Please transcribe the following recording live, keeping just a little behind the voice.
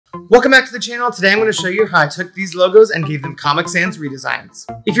Welcome back to the channel. Today I'm going to show you how I took these logos and gave them Comic Sans redesigns.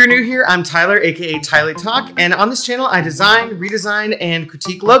 If you're new here, I'm Tyler, aka tylietok, and on this channel I design, redesign, and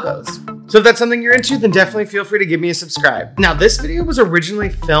critique logos. So if that's something you're into, then definitely feel free to give me a subscribe. Now this video was originally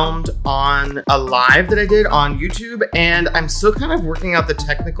filmed on a live that I did on YouTube, and I'm still kind of working out the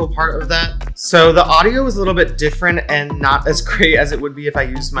technical part of that. So the audio is a little bit different and not as great as it would be if I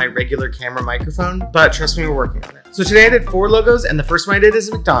used my regular camera microphone, but trust me, we're working on it. So today I did 4 logos, and the first one I did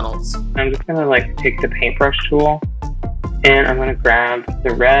is McDonald's. I'm just gonna take the paintbrush tool and I'm gonna grab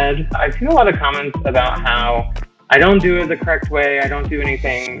the red. I've seen a lot of comments about how I don't do it the correct way. I don't do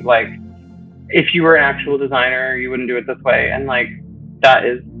anything like, if you were an actual designer, you wouldn't do it this way. And that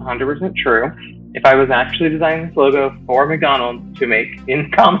is 100% true. If I was actually designing this logo for McDonald's to make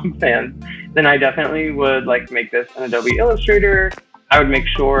in Comic Sans, then I definitely would make this in Adobe Illustrator. I would make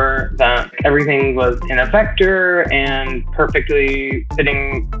sure that everything was in a vector and perfectly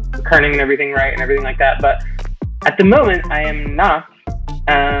fitting the kerning and everything right and everything like that. But at the moment, I am not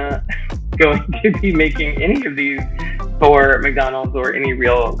going to be making any of these for McDonald's or any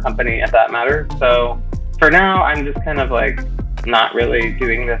real company at that matter. So for now, I'm just kind of not really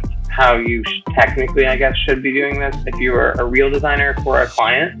doing this how you technically, I guess, should be doing this if you were a real designer for a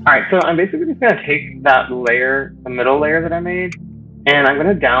client. All right, so I'm basically just gonna take that layer, the middle layer that I made, and I'm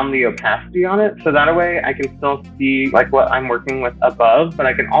gonna down the opacity on it, so that way I can still see what I'm working with above, but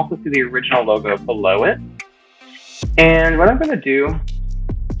I can also see the original logo below it. And what I'm gonna do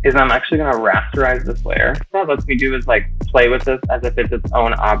is I'm actually gonna rasterize this layer. What that lets me do is play with this as if it's its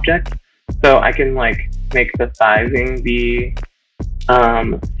own object. So I can make the sizing be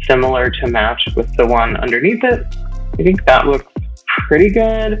similar to match with the one underneath it. I think that looks pretty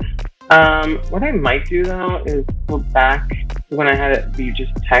good. What I might do though is go back when I had it be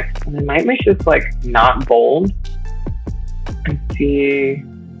just text, and I might make this not bold and see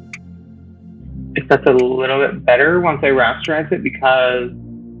if that's a little bit better once I rasterize it, because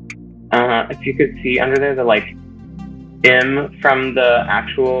if you could see under there, the M from the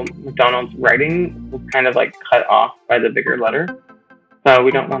actual McDonald's writing was kind of cut off by the bigger letter. So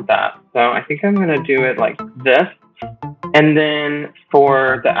we don't want that. So I think I'm gonna do it like this. And then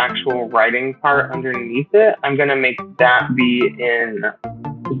for the actual writing part underneath it, I'm gonna make that be in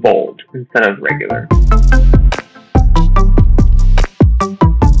bold instead of regular.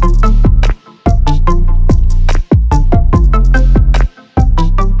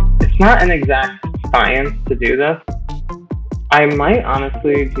 It's not an exact science to do this. I might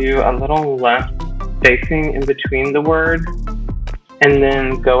honestly do a little less spacing in between the words and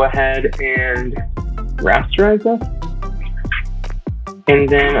then go ahead and rasterize this. And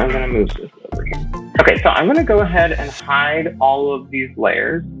then I'm gonna move this over here. Okay, so I'm gonna go ahead and hide all of these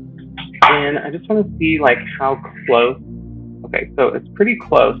layers. And I just wanna see how close. Okay, so it's pretty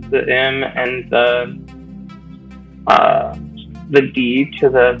close, the M and the D to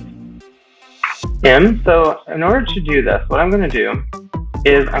the M. So in order to do this, what I'm gonna do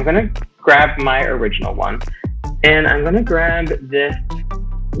is I'm gonna grab my original one, and I'm gonna grab this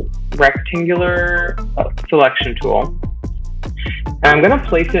rectangular selection tool, and I'm gonna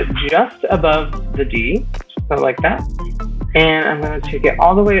place it just above the D, so like that, and I'm gonna take it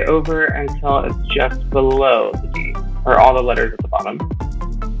all the way over until it's just below the D, or all the letters at the bottom.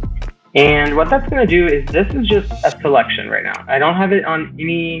 And what that's gonna do is, this is just a selection right now. I don't have it on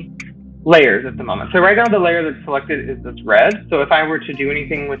any layers at the moment. So right now the layer that's selected is this red. So if I were to do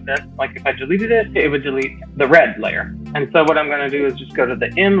anything with this, if I deleted it, it would delete the red layer. And so what I'm gonna do is just go to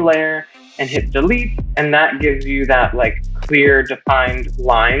the M layer and hit delete, and that gives you that clear defined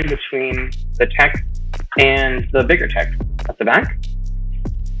line between the text and the bigger text at the back.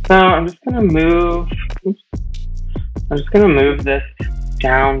 So I'm just gonna move this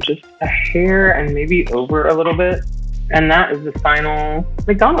down just a hair and maybe over a little bit. And that is the final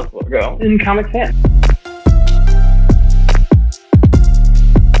McDonald's logo in Comic Sans.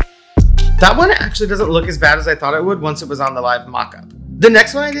 That one actually doesn't look as bad as I thought it would once it was on the live mockup. The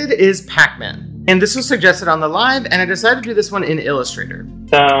next one I did is Pac-Man. And this was suggested on the live, and I decided to do this one in Illustrator.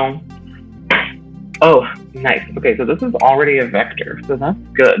 So, oh, nice. Okay, so this is already a vector. So that's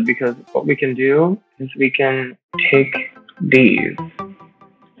good, because what we can do is we can take these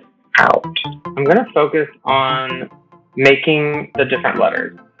out. I'm gonna focus on making the different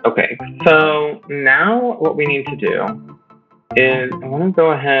letters. Okay, so now what we need to do is I want to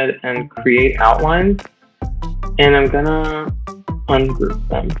go ahead and create outlines, and I'm gonna ungroup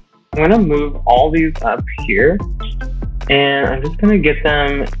them. I'm gonna move all these up here, and I'm just gonna get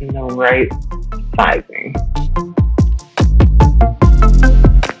them in the right sizing.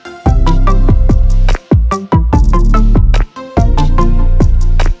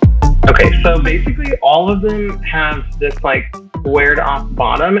 Okay, so basically all of them have this like squared off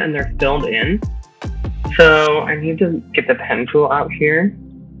bottom and they're filled in. So I need to get the pen tool out here.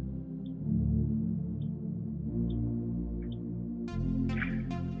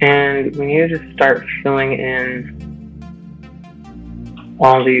 And we need to just start filling in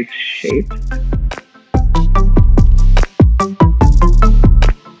all these shapes.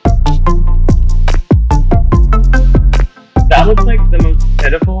 That looks like the most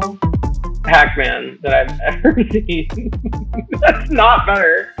pitiful Pac-Man that I've ever seen. That's not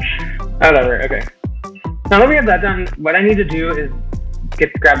better. Whatever, okay. Now that we have that done, what I need to do is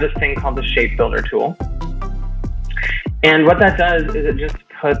grab this thing called the Shape Builder tool. And what that does is it just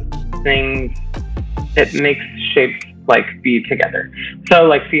puts things, it makes shapes like be together. So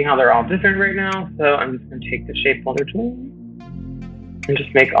like see how they're all different right now? So I'm just gonna take the Shape Builder tool and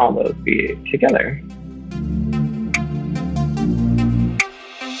just make all those be together.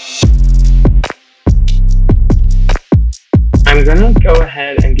 I'm gonna go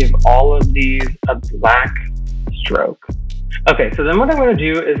ahead and give all of these a black stroke. Okay, so then what I'm gonna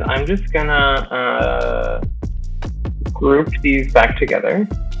do is I'm just gonna group these back together.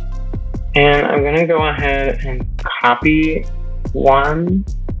 And I'm gonna go ahead and copy one.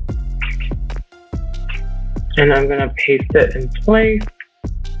 And I'm gonna paste it in place.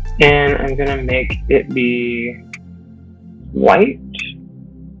 And I'm gonna make it be white.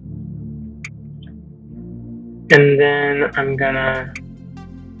 And then I'm gonna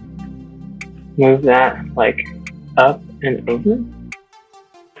move that like up and over.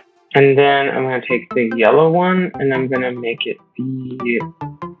 And then I'm gonna take the yellow one and I'm gonna make it be,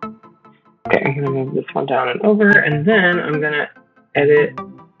 okay, I'm gonna move this one down and over, and then I'm gonna edit,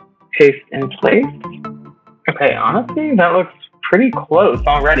 paste in place. Okay, honestly, that looks pretty close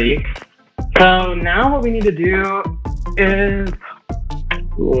already. So now what we need to do is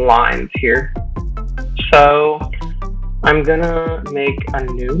lines here. So I'm gonna make a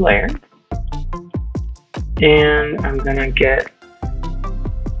new layer and I'm gonna get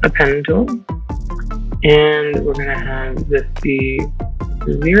a pen tool and we're gonna have this be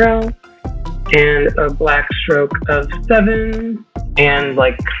 0 and a black stroke of 7 and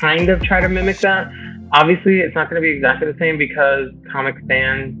like kind of try to mimic that. Obviously it's not gonna be exactly the same because Comic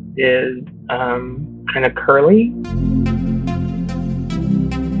Sans is kind of curly.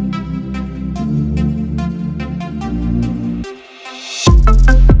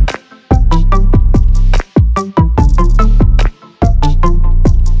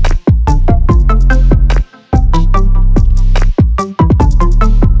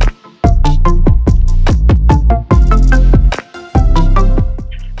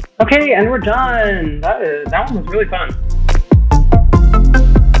 Okay, and we're done. That one was really fun.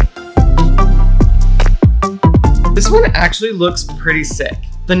 This one actually looks pretty sick.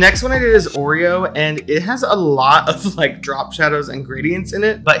 The next one I did is Oreo, and it has a lot of like drop shadows and gradients in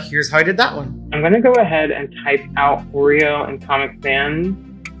it, but here's how I did that one. I'm gonna go ahead and type out Oreo in Comic Sans,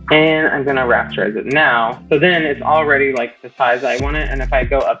 and I'm gonna rasterize it now. So then it's already like the size I want it, and if I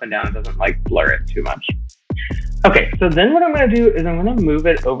go up and down, it doesn't like blur it too much. Okay, so then what I'm gonna do is I'm gonna move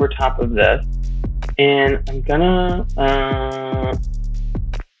it over top of this, and I'm gonna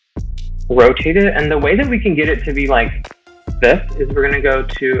rotate it. And the way that we can get it to be like this is we're gonna go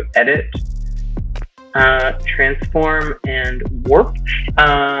to Edit, Transform, and Warp.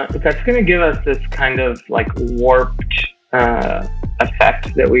 That's gonna give us this kind of like warped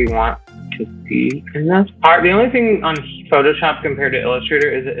effect that we want to see in this. The only thing on Photoshop compared to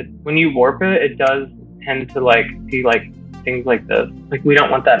Illustrator is that when you warp it, it does tend to like see like things like this. Like we don't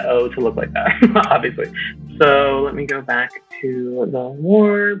want that O to look like that, obviously. So let me go back to the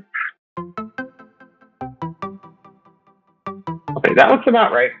warp. Okay, that looks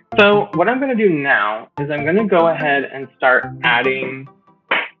about right. So what I'm gonna do now is I'm gonna go ahead and start adding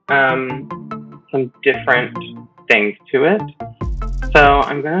some different things to it. So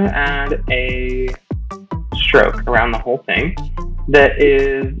I'm gonna add a stroke around the whole thing that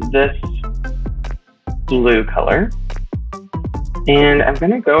is this blue color, and I'm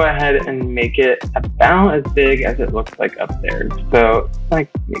gonna go ahead and make it about as big as it looks like up there, so like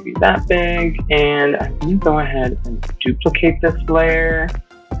maybe that big. And I'm gonna go ahead and duplicate this layer,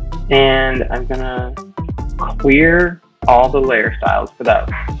 and I'm gonna clear all the layer styles for that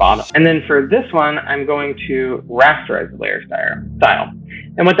bottom. And then for this one, I'm going to rasterize the layer style.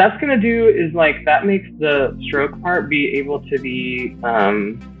 And what that's gonna do is like that makes the stroke part be able to be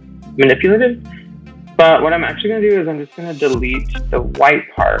manipulative. But what I'm actually gonna do is I'm just gonna delete the white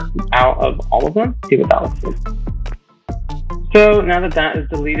part out of all of them. See what that looks like. So now that that is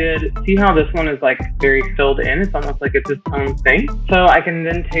deleted, see how this one is like very filled in? It's almost like it's its own thing. So I can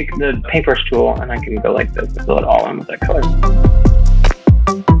then take the paintbrush tool and I can go like this and fill it all in with that color.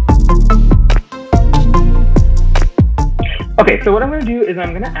 Okay, so what I'm going to do is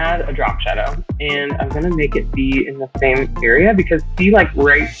I'm going to add a drop shadow, and I'm going to make it be in the same area, because see, like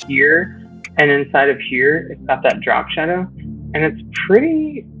right here and inside of here, it's got that drop shadow, and it's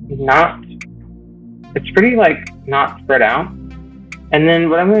pretty like not spread out. And then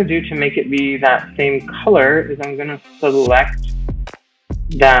what I'm going to do to make it be that same color is I'm going to select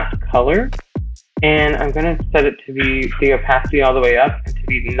that color, and I'm going to set it to be the opacity all the way up and to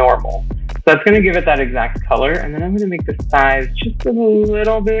be normal. So that's going to give it that exact color, and then I'm going to make the size just a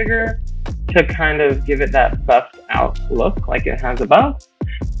little bigger to kind of give it that buffed out look like it has above.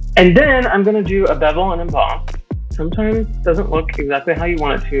 And then I'm going to do a bevel and emboss. Sometimes it doesn't look exactly how you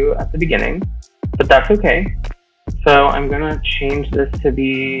want it to at the beginning, but that's okay. So I'm going to change this to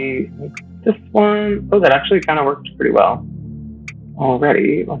be like this one. Oh, that actually kind of worked pretty well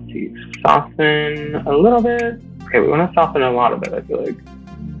already. Let's see, soften a little bit. Okay, we want to soften a lot of it, I feel like.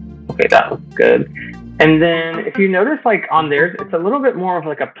 Okay, that looks good. And then if you notice, like on theirs, it's a little bit more of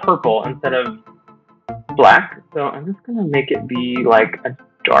like a purple instead of black. So I'm just gonna make it be like a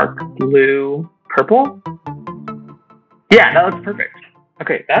dark blue purple. Yeah, that looks perfect.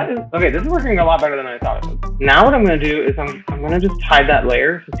 Okay, this is working a lot better than I thought it would. Now what I'm gonna do is I'm gonna just hide that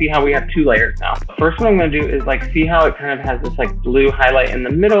layer. So see how we have two layers now. First what I'm gonna do is like see how it kind of has this like blue highlight in the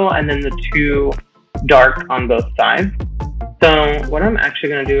middle and then the two dark on both sides. So what I'm actually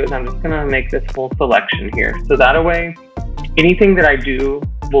going to do is I'm just going to make this whole selection here. So that way, anything that I do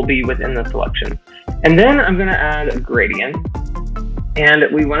will be within the selection. And then I'm going to add a gradient. And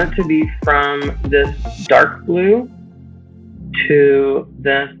we want it to be from this dark blue to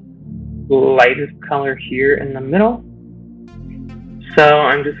this lightest color here in the middle. So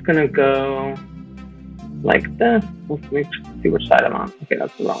I'm just going to go like this. Let's see which side I'm on. Okay,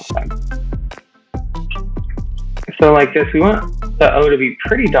 that's the wrong side. So like this, we want the O to be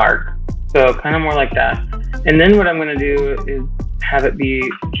pretty dark, so kind of more like that. And then what I'm going to do is have it be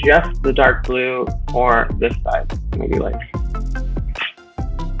just the dark blue for this side, maybe like.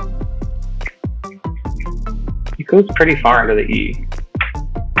 It goes pretty far into the E.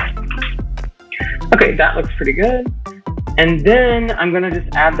 Okay, that looks pretty good. And then I'm going to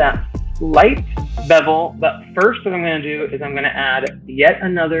just add that slight bevel, but first what I'm going to do is I'm going to add yet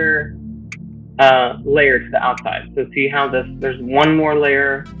another layer to the outside. So see how there's one more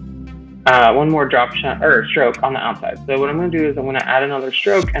layer, one more drop shot or stroke on the outside. So what I'm going to do is I'm going to add another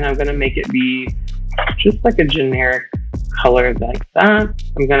stroke, and I'm going to make it be just like a generic color like that.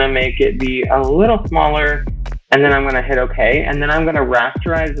 I'm going to make it be a little smaller, and then I'm going to hit OK, and then I'm going to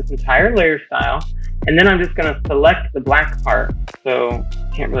rasterize this entire layer style, and then I'm just going to select the black part. So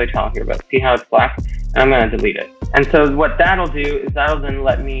can't really tell here, but see how it's black? And I'm going to delete it. And so what that'll do is that'll then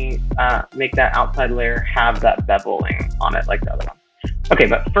let me make that outside layer have that beveling on it like the other one. Okay,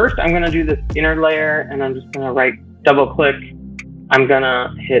 but first I'm going to do this inner layer, and I'm just going to double click. I'm going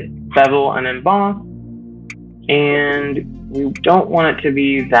to hit bevel and emboss, and we don't want it to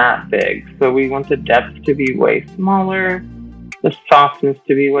be that big. So we want the depth to be way smaller, the softness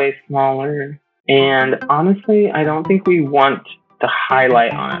to be way smaller. And honestly, I don't think we want the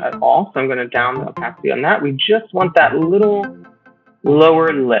highlight on it at all. So I'm going to down the opacity on that. We just want that little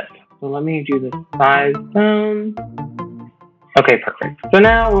lower lip. So let me do the size down. Okay, perfect. So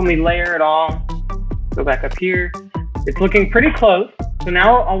now when we layer it all, go back up here, it's looking pretty close. So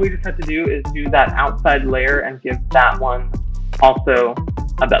now all we just have to do is do that outside layer and give that one also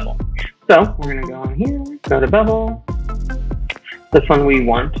a bevel. So we're going to go on here, go to bevel. This one we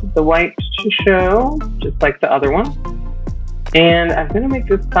want the white to show, just like the other one. And I'm going to make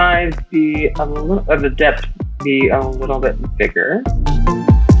the size be a little, the depth be a little bit bigger.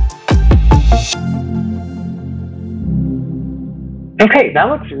 Okay, that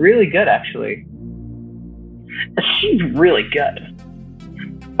looks really good, actually. She's really good.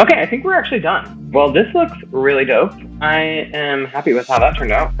 Okay, I think we're actually done. Well, this looks really dope. I am happy with how that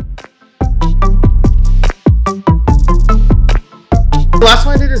turned out. The last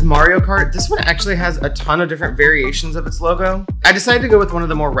one I did is Mario Kart. This one actually has a ton of different variations of its logo. I decided to go with one of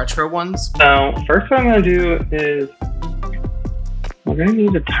the more retro ones. So first what I'm going to do is we're going to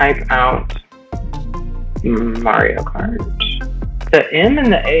need to type out Mario Kart. The M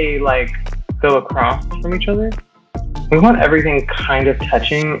and the A go across from each other. We want everything kind of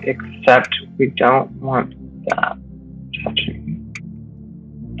touching, except we don't want that touching.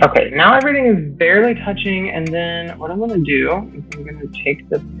 Okay, now everything is barely touching, and then what I'm going to do is I'm going to take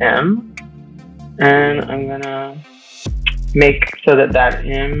this M, and I'm going to make so that that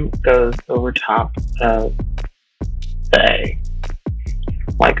M goes over top of the A,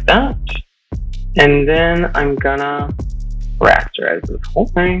 like that. And then I'm gonna rasterize this whole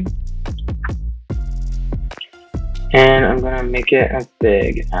thing. And I'm gonna make it as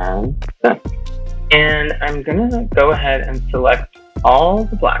big as this. And I'm gonna go ahead and select all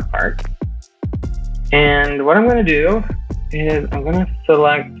the black parts. And what I'm gonna do is I'm gonna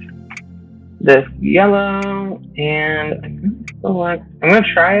select this yellow, and I'm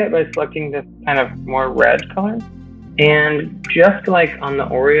gonna try it by selecting this kind of more red color. And just like on the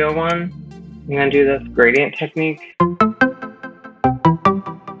Oreo one, I'm gonna do this gradient technique.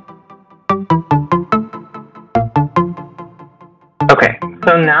 Okay,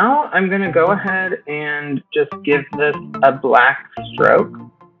 so now I'm gonna go ahead and just give this a black stroke.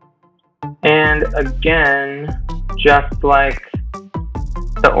 And again, just like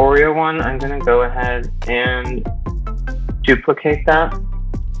the Oreo one, I'm gonna go ahead and duplicate that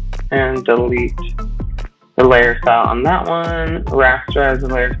and delete the layer style on that one, rasterize the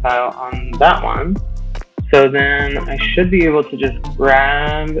layer style on that one. So then I should be able to just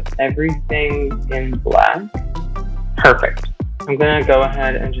grab everything in black. Perfect. I'm gonna go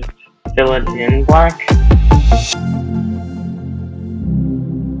ahead and just fill it in black.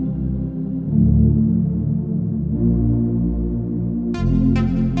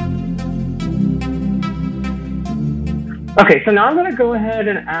 Okay, so now I'm gonna go ahead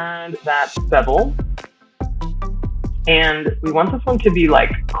and add that bevel. And we want this one to be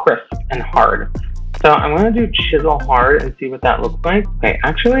like crisp and hard. So I'm gonna do chisel hard and see what that looks like. Okay,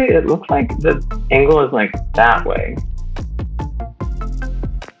 actually it looks like the angle is like that way.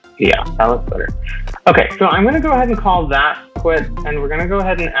 Yeah, that looks better. Okay, so I'm gonna go ahead and call that quit, and we're gonna go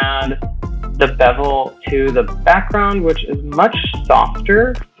ahead and add the bevel to the background, which is much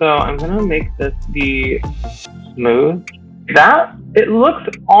softer. So I'm gonna make this be smooth. That, it looks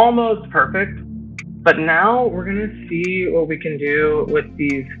almost perfect, but now we're gonna see what we can do with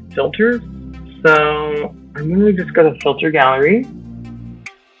these filters. So I'm gonna just go to Filter Gallery,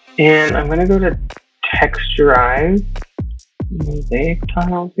 and I'm gonna go to Texturize, Mosaic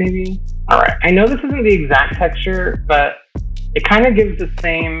Tiles maybe? All right, I know this isn't the exact texture, but it kind of gives the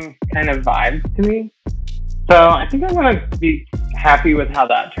same kind of vibes to me. So I think I'm gonna be happy with how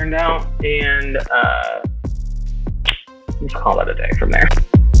that turned out, and let's call it a day from there.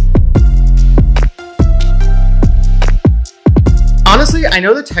 Honestly, I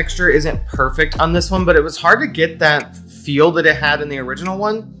know the texture isn't perfect on this one, but it was hard to get that feel that it had in the original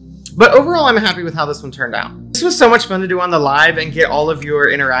one. But overall, I'm happy with how this one turned out. This was so much fun to do on the live and get all of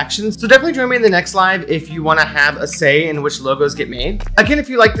your interactions. So definitely join me in the next live if you want to have a say in which logos get made. Again, if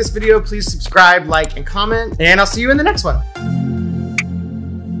you like this video, please subscribe, like, and comment, and I'll see you in the next one.